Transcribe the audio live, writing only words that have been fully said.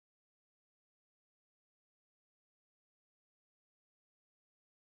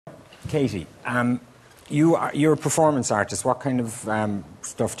Katie, you're a performance artist. What kind of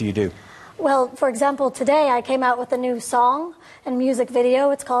stuff do you do? Well, for example, today I came out with a new song and music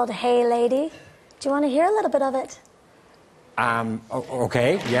video. It's called Hey Lady. Do you want to hear a little bit of it?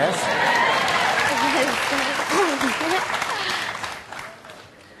 Okay, yes.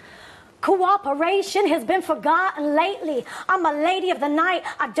 Cooperation has been forgotten lately. I'm a lady of the night.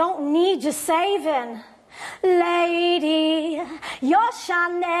 I don't need your saving. Lady, you're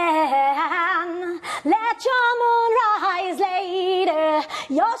shining. Let your moon rise, lady.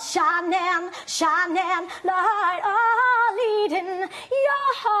 You're shining, shining light, leading your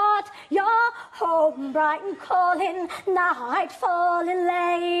heart, your home bright and calling, night falling,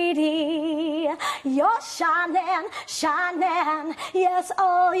 lady. You're shining, shining, yes,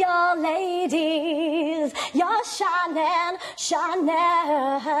 all your ladies. You're shining, shining.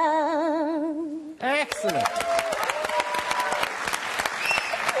 Excellent.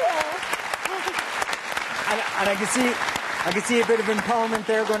 And I can see a bit of empowerment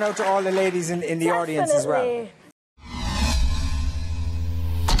there going out to all the ladies in the audience as well.